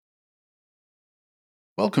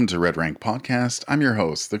Welcome to Red Rank Podcast. I'm your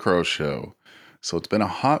host, The Crow Show. So it's been a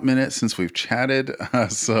hot minute since we've chatted,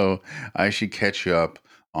 so I should catch you up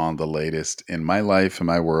on the latest in my life and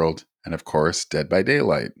my world, and of course, Dead by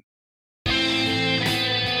Daylight.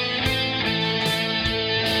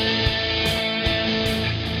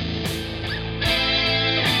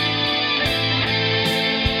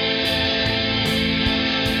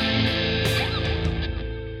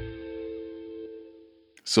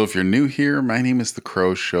 So if you're new here, my name is The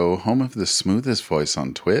Crow Show, home of the smoothest voice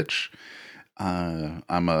on Twitch.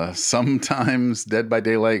 I'm a sometimes Dead by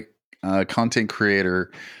Daylight content creator.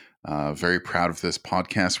 Very proud of this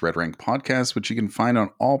podcast, Red Rank Podcast, which you can find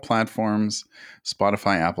on all platforms: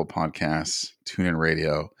 Spotify, Apple Podcasts, TuneIn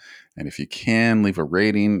Radio. And if you can, leave a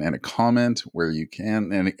rating and a comment where you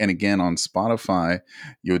can. And again, on Spotify,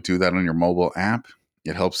 you would do that on your mobile app.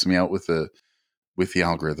 It helps me out with the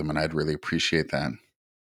algorithm, and I'd really appreciate that.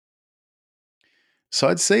 So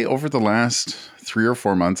I'd say over the last 3 or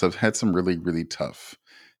 4 months, I've had some really, really tough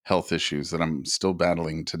health issues that I'm still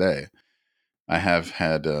battling today. I have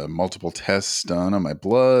had multiple tests done on my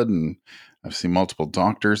blood, and I've seen multiple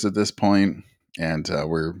doctors at this point, and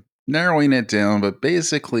we're narrowing it down. But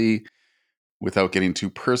basically, without getting too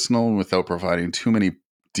personal and without providing too many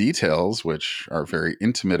details, which are very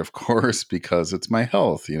intimate, of course, because it's my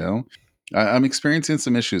health, I'm experiencing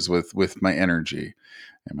some issues with my energy,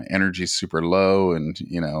 and my energy is super low. And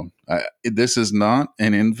this is not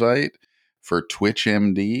an invite for Twitch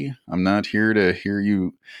MD. I'm not here to hear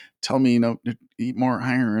you tell me, eat more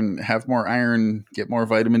iron, have more iron, get more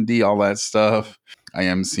vitamin D, all that stuff. I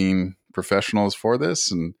am seeing professionals for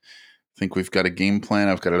this, and I think we've got a game plan.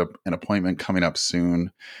 I've got an appointment coming up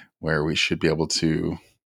soon where we should be able to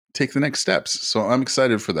take the next steps. So I'm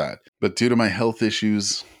excited for that. But due to my health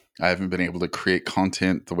issues, I haven't been able to create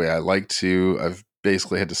content the way I like to. I've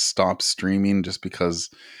basically had to stop streaming just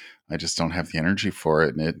because I just don't have the energy for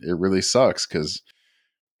it. And it really sucks because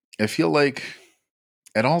I feel like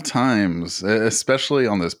at all times, especially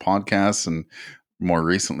on this podcast and more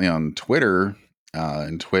recently on Twitter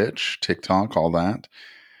and Twitch, TikTok, all that,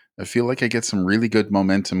 I feel like I get some really good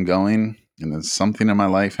momentum going, and then something in my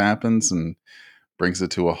life happens and brings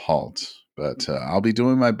it to a halt. But I'll be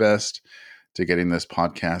doing my best to getting this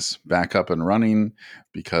podcast back up and running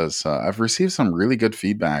because I've received some really good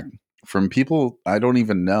feedback from people I don't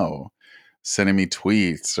even know, sending me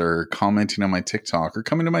tweets or commenting on my TikTok or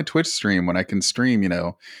coming to my Twitch stream when I can stream,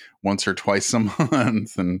 once or twice a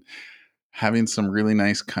month, and having some really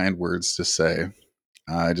nice, kind words to say.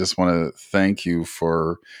 I just want to thank you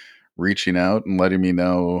for reaching out and letting me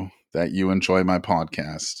know that you enjoy my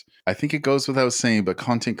podcast. I think it goes without saying, but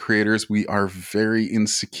content creators, we are very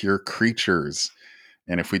insecure creatures.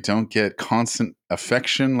 And if we don't get constant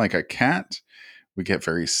affection like a cat, we get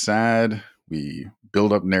very sad. We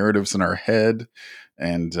build up narratives in our head,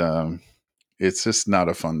 and it's just not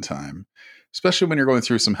a fun time, especially when you're going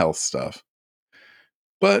through some health stuff.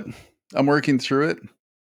 But I'm working through it,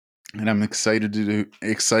 and I'm excited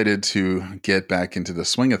to get back into the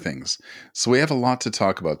swing of things. So we have a lot to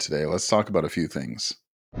talk about today. Let's talk about a few things.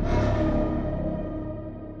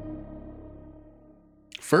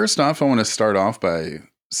 First off, I want to start off by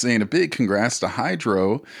saying a big congrats to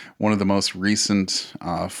Hydro, one of the most recent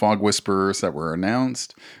Fog Whisperers that were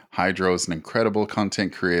announced. Hydro is an incredible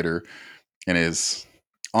content creator and is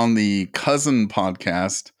on the Cousin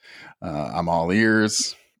podcast. I'm all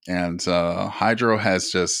ears. And Hydro has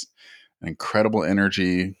just an incredible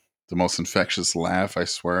energy, the most infectious laugh, I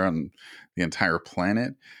swear, on the entire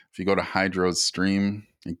planet. If you go to Hydro's stream,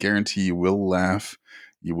 I guarantee you will laugh.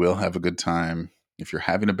 You will have a good time. If you're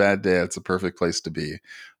having a bad day, it's a perfect place to be.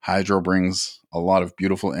 Hydro brings a lot of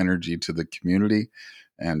beautiful energy to the community,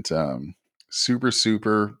 and super,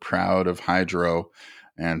 super proud of Hydro.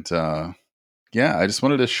 And yeah, I just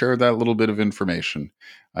wanted to share that little bit of information.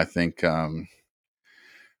 I think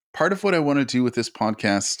part of what I want to do with this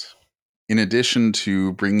podcast, in addition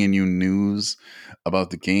to bringing you news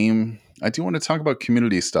about the game, I do want to talk about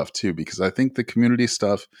community stuff too, because I think the community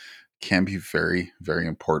stuff can be very, very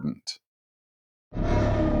important.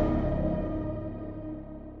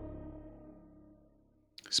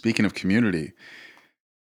 Speaking of community,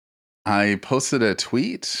 I posted a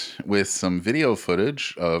tweet with some video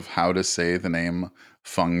footage of how to say the name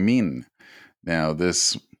Feng Min. Now,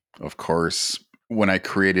 this, of course, when I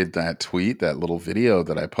created that tweet, that little video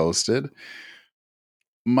that I posted,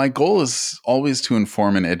 my goal is always to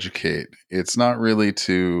inform and educate. It's not really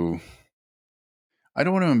I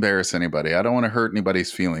don't want to embarrass anybody. I don't want to hurt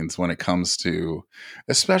anybody's feelings when it comes to,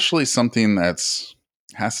 especially something that's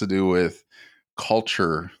has to do with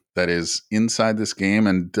culture that is inside this game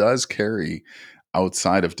and does carry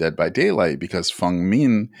outside of Dead by Daylight because Feng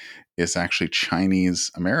Min is actually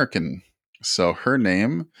Chinese American. So her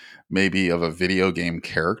name may be of a video game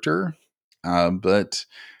character, but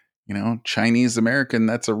Chinese American,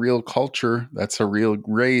 that's a real culture, that's a real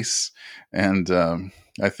race. And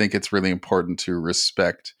I think it's really important to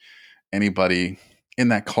respect anybody in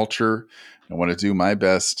that culture. I want to do my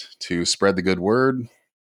best to spread the good word.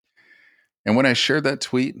 And when I shared that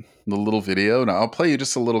tweet, the little video, and I'll play you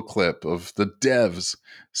just a little clip of the devs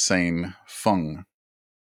saying Feng.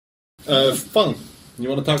 Feng, you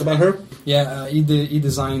want to talk about her? Yeah, he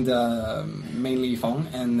designed mainly Feng,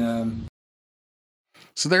 and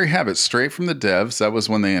so there you have it, straight from the devs. That was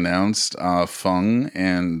when they announced Feng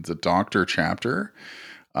and the Doctor chapter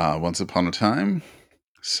once upon a time.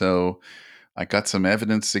 So I got some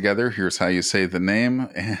evidence together. Here's how you say the name.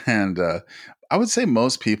 And I would say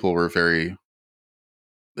most people were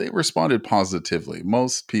they responded positively.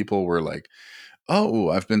 Most people were like, oh,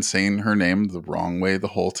 I've been saying her name the wrong way the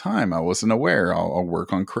whole time. I wasn't aware. I'll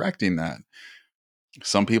work on correcting that.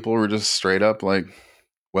 Some people were just straight up like,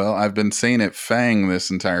 well, I've been saying it Fang this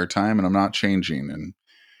entire time and I'm not changing. And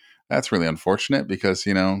that's really unfortunate because,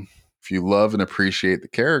 if you love and appreciate the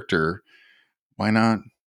character, why not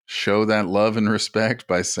show that love and respect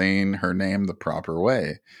by saying her name the proper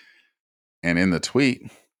way? And in the tweet,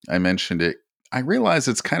 I mentioned it. I realize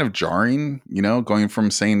it's kind of jarring, going from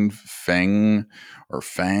saying Feng or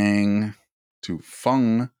Fang to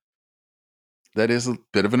Feng. That is a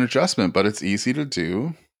bit of an adjustment, but it's easy to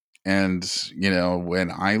do. And,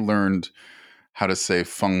 when I learned how to say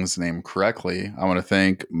Feng's name correctly, I want to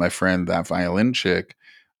thank my friend, That Violin Chick.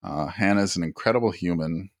 Hannah's an incredible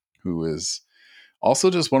human who is also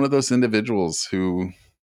just one of those individuals who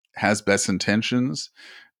has best intentions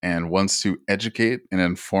and wants to educate and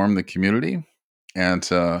inform the community. And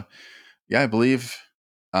I believe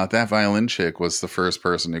That Violin Chick was the first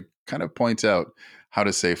person to kind of point out how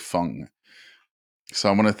to say Feng. So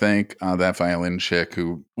I want to thank That Violin Chick,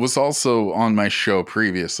 who was also on my show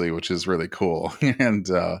previously, which is really cool. And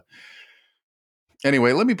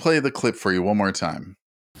anyway, let me play the clip for you one more time.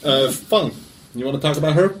 Feng, you want to talk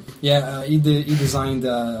about her? Yeah, he designed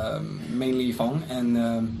mainly Feng,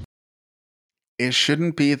 and it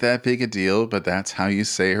shouldn't be that big a deal, but that's how you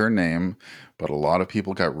say her name. But a lot of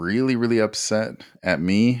people got really, really upset at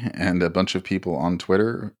me and a bunch of people on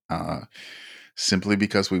Twitter simply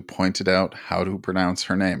because we pointed out how to pronounce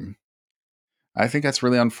her name. I think that's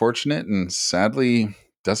really unfortunate and sadly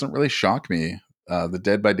doesn't really shock me. The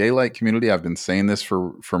Dead by Daylight community, I've been saying this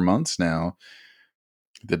for months now.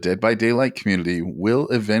 The Dead by Daylight community will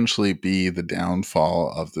eventually be the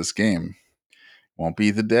downfall of this game. Won't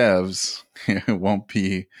be the devs. It won't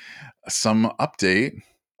be some update,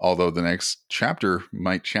 although the next chapter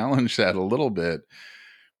might challenge that a little bit.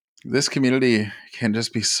 This community can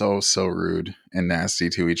just be so rude and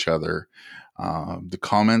nasty to each other. The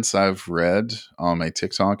comments I've read on my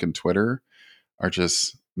TikTok and Twitter are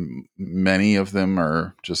just, many of them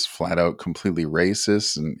are just flat out completely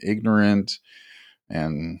racist and ignorant,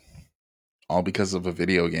 and all because of a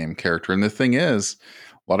video game character. And the thing is,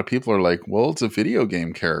 a lot of people are like, well, it's a video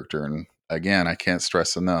game character. And again, I can't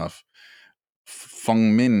stress enough,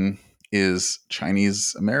 Feng Min is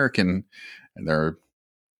Chinese American, and there are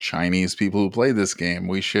Chinese people who play this game.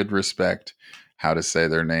 We should respect how to say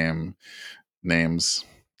their names.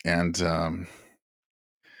 And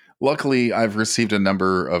luckily, I've received a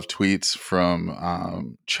number of tweets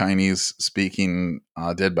from Chinese speaking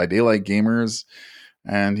Dead by Daylight gamers.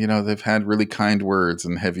 And, they've had really kind words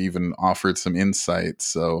and have even offered some insights.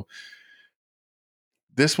 So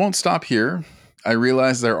this won't stop here. I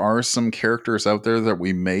realize there are some characters out there that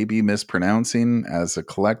we may be mispronouncing as a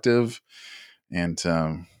collective, and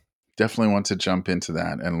definitely want to jump into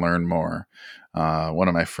that and learn more. One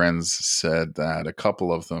of my friends said that a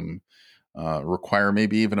couple of them require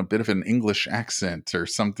maybe even a bit of an English accent or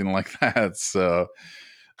something like that. So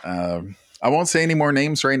I won't say any more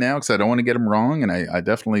names right now because I don't want to get them wrong, and I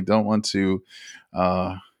definitely don't want to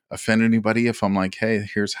offend anybody if I'm like, hey,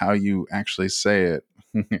 here's how you actually say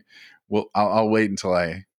it. Well, I'll wait until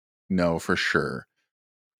I know for sure.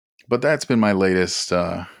 But that's been my latest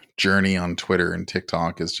journey on Twitter and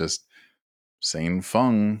TikTok, is just saying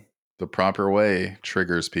Feng the proper way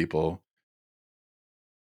triggers people.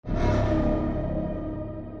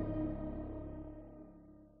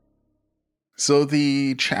 So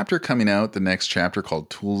the chapter coming out, the next chapter called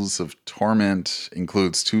Tools of Torment,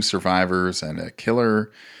 includes 2 survivors and a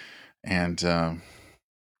killer. And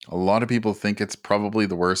a lot of people think it's probably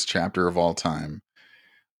the worst chapter of all time.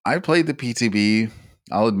 I played the PTB.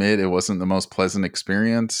 I'll admit it wasn't the most pleasant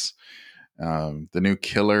experience. The new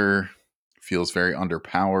killer feels very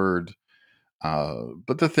underpowered.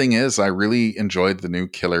 But the thing is, I really enjoyed the new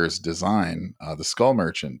killer's design, the Skull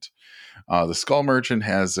Merchant. The Skull Merchant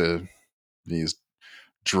has these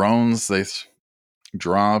drones they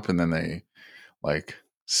drop, and then they like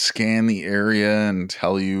scan the area and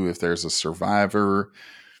tell you if there's a survivor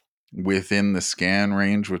within the scan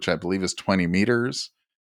range, which I believe is 20 meters.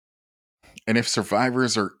 And if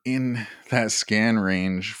survivors are in that scan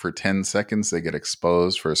range for 10 seconds, they get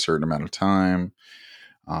exposed for a certain amount of time.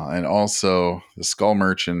 And also, the Skull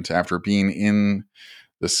Merchant, after being in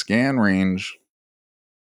the scan range,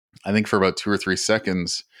 I think for about 2 or 3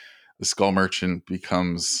 seconds, the Skull Merchant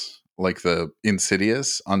becomes like the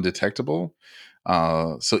Insidious, undetectable.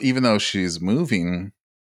 So even though she's moving,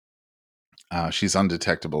 she's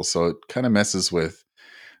undetectable. So it kind of messes with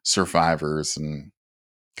survivors and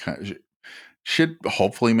should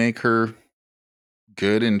hopefully make her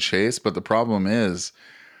good in chase. But the problem is,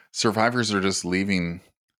 survivors are just leaving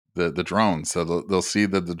the drone. So they'll see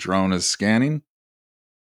that the drone is scanning.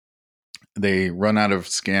 They run out of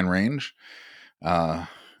scan range. And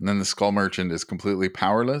then the Skull Merchant is completely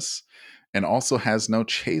powerless and also has no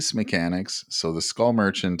chase mechanics. So the Skull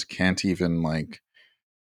Merchant can't even like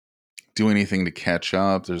do anything to catch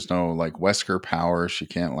up. There's no like Wesker power. She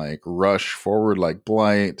can't like rush forward like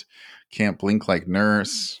Blight. Can't blink like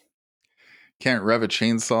Nurse. Can't rev a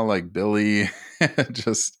chainsaw like Billy.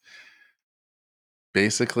 Just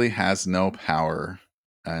basically has no power.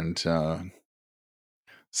 And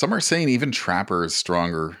some are saying even Trapper is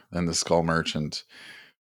stronger than the Skull Merchant.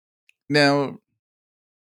 Now,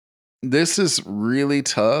 this is really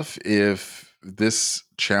tough if this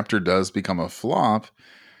chapter does become a flop,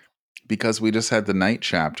 because we just had the Knight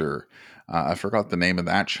chapter. I forgot the name of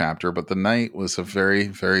that chapter, but the Knight was a very,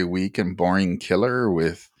 very weak and boring killer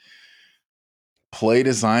with play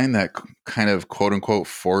design that kind of quote unquote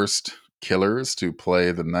forced killers to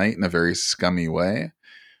play the Knight in a very scummy way.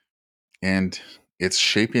 And it's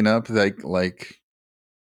shaping up like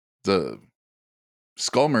the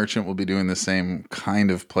Skull Merchant will be doing the same kind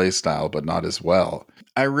of play style, but not as well.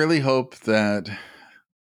 I really hope that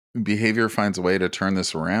Behavior finds a way to turn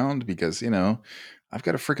this around, because, I've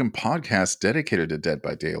got a freaking podcast dedicated to Dead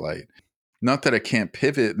by Daylight. Not that I can't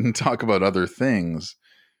pivot and talk about other things,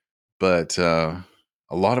 but a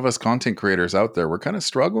lot of us content creators out there, we're kind of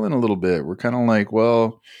struggling a little bit. We're kind of like,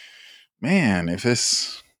 well, man, if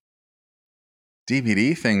this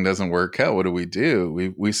DVD thing doesn't work out, what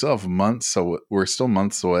do? We still have months, so we're still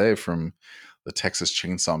months away from the Texas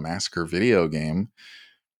Chainsaw Massacre video game.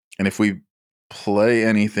 And if we play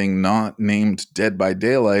anything not named Dead by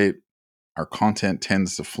Daylight, our content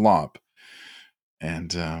tends to flop.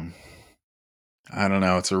 And I don't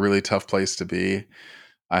know. It's a really tough place to be.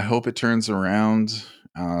 I hope it turns around.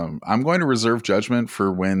 I'm going to reserve judgment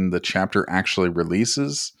for when the chapter actually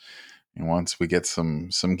releases, and once we get some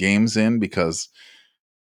games in, because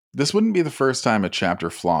this wouldn't be the first time a chapter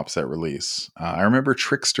flops at release. I remember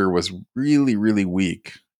Trickster was really, really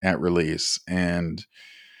weak at release, and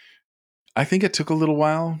I think it took a little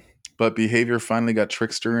while, but Behavior finally got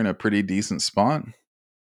Trickster in a pretty decent spot.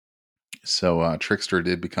 So Trickster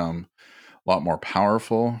did become a lot more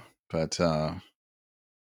powerful, but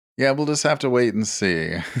yeah, we'll just have to wait and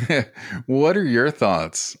see. What are your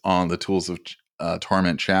thoughts on the Tools of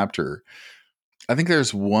Torment chapter? I think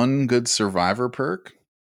there's one good survivor perk.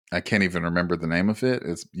 I can't even remember the name of it.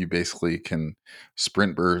 It's you basically can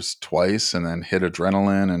sprint burst twice and then hit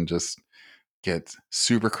adrenaline and just get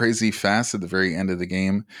super crazy fast at the very end of the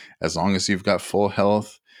game, as long as you've got full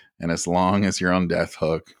health and as long as you're on death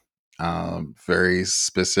hook. Very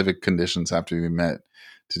specific conditions have to be met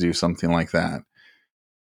to do something like that.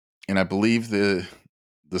 And I believe the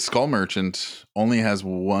Skull Merchant only has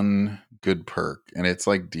one good perk, and it's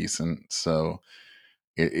like decent. So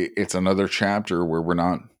it's another chapter where we're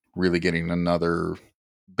not really getting another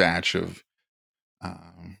batch of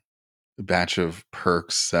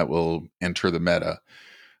perks that will enter the meta.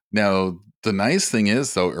 Now, the nice thing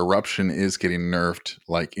is, though, Eruption is getting nerfed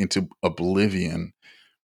like into oblivion,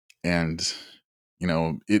 and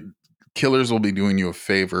killers will be doing you a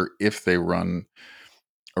favor if they run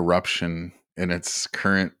Eruption in its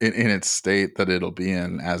current in its state that it'll be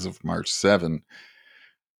in as of March 7.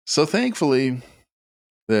 So thankfully,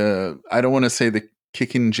 I don't want to say the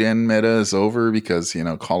kicking gen meta is over, because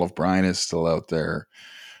Call of Brine is still out there,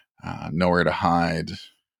 Nowhere to Hide,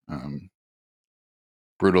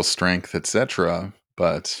 Brutal Strength, etc.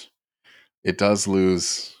 But it does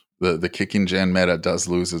lose the kicking gen meta does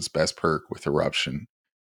lose its best perk with Eruption.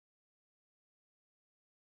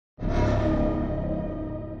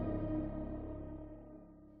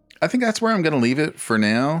 I think that's where I'm going to leave it for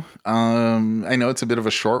now. I know it's a bit of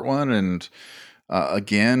a short one, and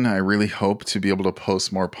again, I really hope to be able to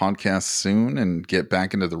post more podcasts soon and get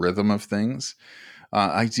back into the rhythm of things.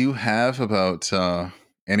 I do have about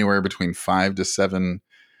anywhere between 5 to 7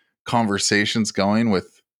 conversations going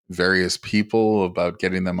with various people about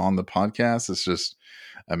getting them on the podcast. It's just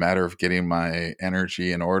a matter of getting my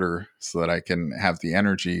energy in order so that I can have the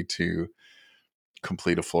energy to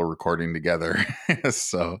complete a full recording together.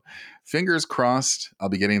 So, fingers crossed, I'll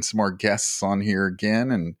be getting some more guests on here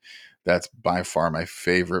again. And that's by far my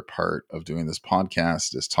favorite part of doing this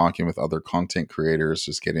podcast is talking with other content creators,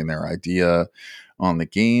 just getting their idea on the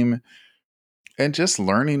game and just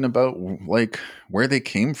learning about like where they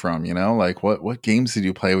came from, like what games did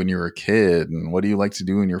you play when you were a kid and what do you like to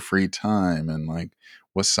do in your free time and like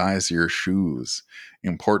what size are your shoes,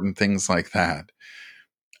 important things like that.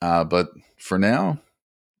 But for now,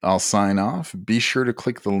 I'll sign off. Be sure to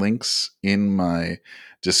click the links in my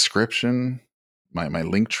description. My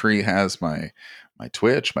link tree has my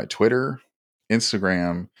Twitch, my Twitter,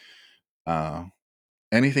 Instagram, uh,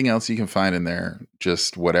 anything else you can find in there.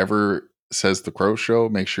 Just whatever says the Crow Show.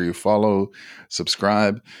 Make sure you follow,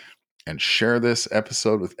 subscribe, and share this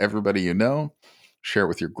episode with everybody you know. Share it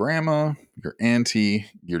with your grandma, your auntie,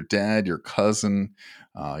 your dad, your cousin,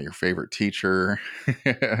 your favorite teacher,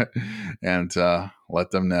 and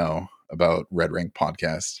let them know about Red Rank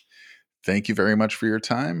Podcast. Thank you very much for your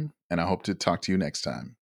time, and I hope to talk to you next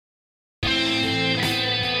time.